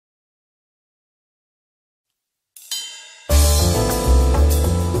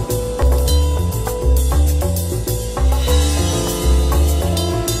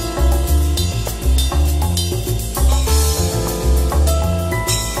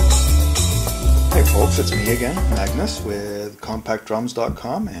folks, it's me again, Magnus with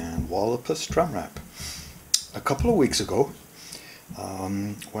CompactDrums.com and Wallopus Drum Wrap. A couple of weeks ago,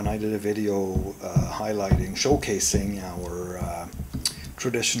 when I did a video showcasing our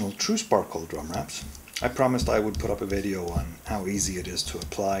traditional True Sparkle drum wraps, I promised I would put up a video on how easy it is to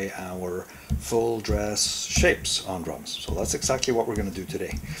apply our full dress shapes on drums. So that's exactly what we're going to do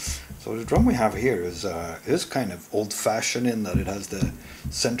today. So the drum we have here is kind of old-fashioned in that it has the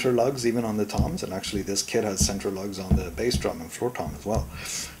center lugs even on the toms, and actually this kit has center lugs on the bass drum and floor tom as well.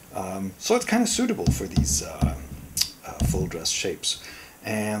 So it's kind of suitable for these full dress shapes.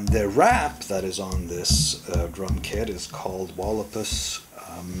 And the wrap that is on this drum kit is called Wallopus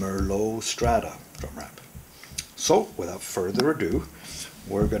Merlot Strata drum wrap. So without further ado,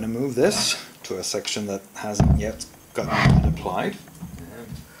 we're going to move this to a section that hasn't yet gotten applied.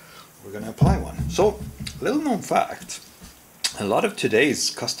 We're going to apply one. So, little known fact, a lot of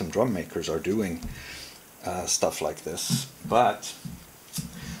today's custom drum makers are doing stuff like this, but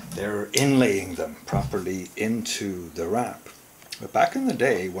they're inlaying them properly into the wrap. But back in the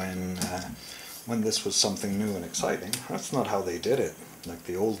day when this was something new and exciting, that's not how they did it. Like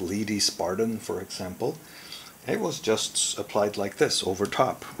the old Leedy Spartan, for example, it was just applied like this over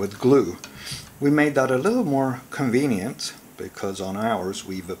top with glue. We made that a little more convenient because on ours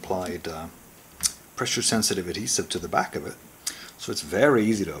we've applied pressure sensitive adhesive to the back of it, so it's very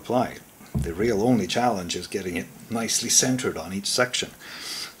easy to apply. The real only challenge is getting it nicely centered on each section.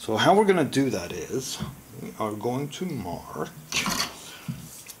 So how we're going to do that is we are going to mark,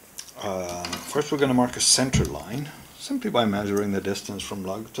 first we're going to mark a center line simply by measuring the distance from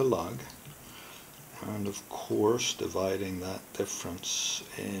lug to lug, and of course dividing that difference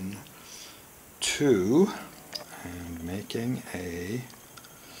in two and making a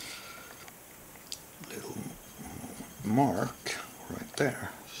little mark right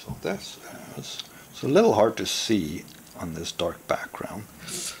there. So this is, it's a little hard to see on this dark background.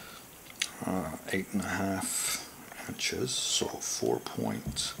 8.5 inches, so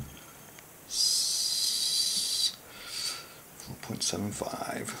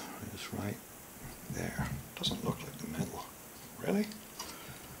 4.75 is right there. Doesn't look like the middle. Really?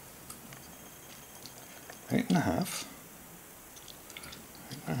 8.5,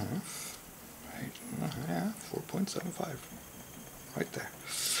 4.75, right there.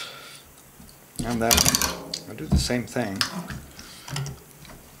 And then I'll do the same thing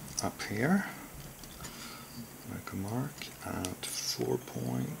up here. Make a mark at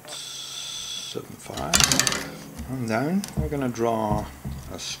 4.75, and then we're going to draw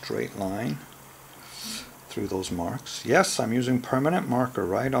a straight line through those marks. Yes, I'm using permanent marker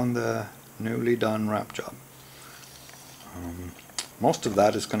right on the newly done wrap job. Most of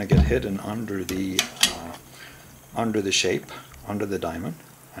that is going to get hidden under the shape, under the diamond,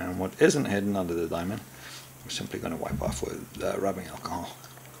 and what isn't hidden under the diamond we're simply going to wipe off with rubbing alcohol.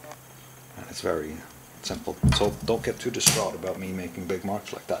 And it's very simple, so don't get too distraught about me making big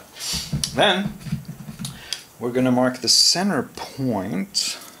marks like that. Then we're going to mark the center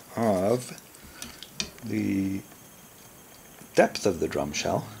point of the depth of the drum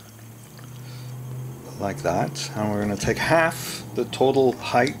shell like that, and we're going to take half the total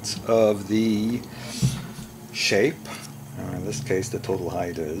height of the shape. In this case the total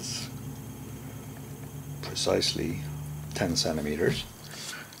height is precisely 10 centimeters,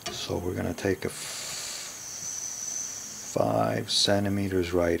 so we're going to take a 5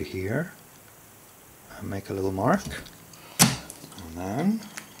 centimeters right here and make a little mark, and then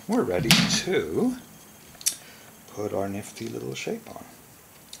we're ready to put our nifty little shape on.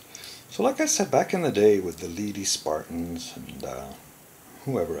 So like I said, back in the day with the Leedy Spartans and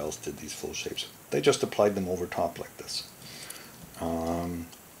whoever else did these full shapes, they just applied them over top like this.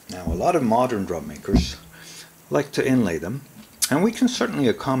 Now a lot of modern drum makers like to inlay them, and we can certainly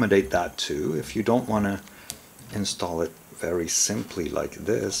accommodate that too if you don't want to install it very simply like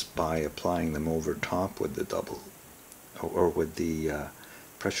this by applying them over top with the with the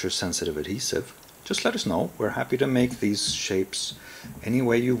pressure sensitive adhesive. Just let us know. We're happy to make these shapes any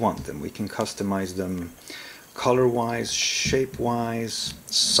way you want them. We can customize them color-wise, shape-wise,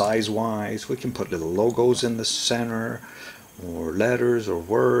 size-wise. We can put little logos in the center, or letters or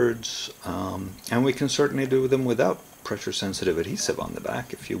words, and we can certainly do them without pressure-sensitive adhesive on the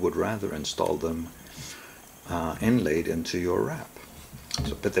back if you would rather install them inlaid into your wrap.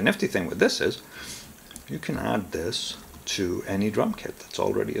 So, but the nifty thing with this is you can add this to any drum kit that's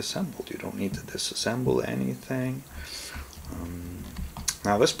already assembled. You don't need to disassemble anything.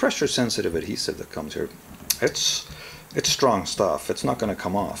 Now this pressure sensitive adhesive that comes here, it's strong stuff. It's not going to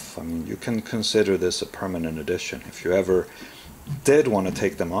come off. I mean, you can consider this a permanent addition. If you ever did want to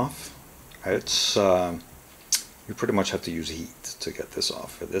take them off, It's you pretty much have to use heat to get this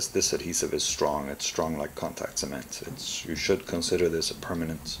off. This adhesive is strong. It's strong like contact cement. You should consider this a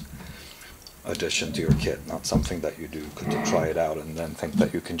permanent addition to your kit, not something that you do to try it out and then think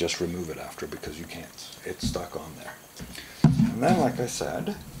that you can just remove it after, because you can't. It's stuck on there. And then, like I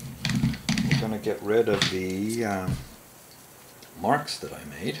said, we're going to get rid of the marks that I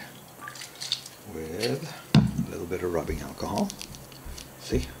made with a little bit of rubbing alcohol.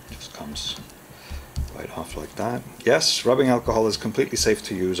 See, it just comes right off like that. Yes, rubbing alcohol is completely safe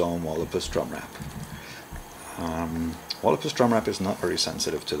to use on Wallapus drum wrap. Wallapus drum wrap is not very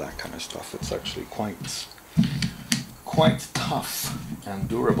sensitive to that kind of stuff. It's actually quite tough and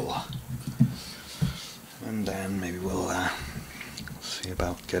durable. And then maybe we'll see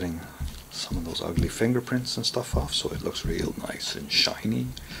about getting some of those ugly fingerprints and stuff off, so it looks real nice and shiny.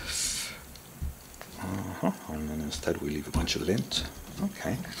 And then instead we leave a bunch of lint.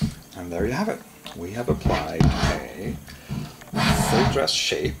 Okay, and there you have it. We have applied a full dress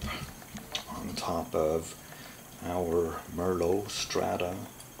shape on top of our Merlot Strata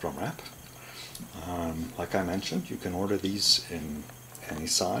drum wrap. Like I mentioned, you can order these in any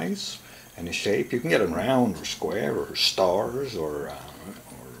size, any shape. You can get them round or square or stars or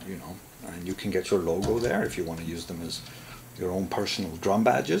you know, and you can get your logo there if you want to use them as your own personal drum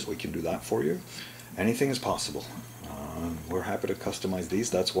badges. We can do that for you. Anything is possible. We're happy to customize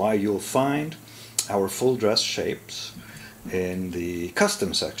these. That's why you'll find our full dress shapes in the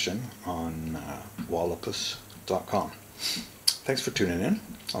custom section on Wallapus.com. Thanks for tuning in.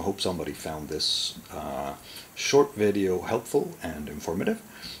 I hope somebody found this short video helpful and informative,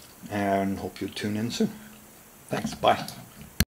 and hope you'll tune in soon. Thanks. Bye.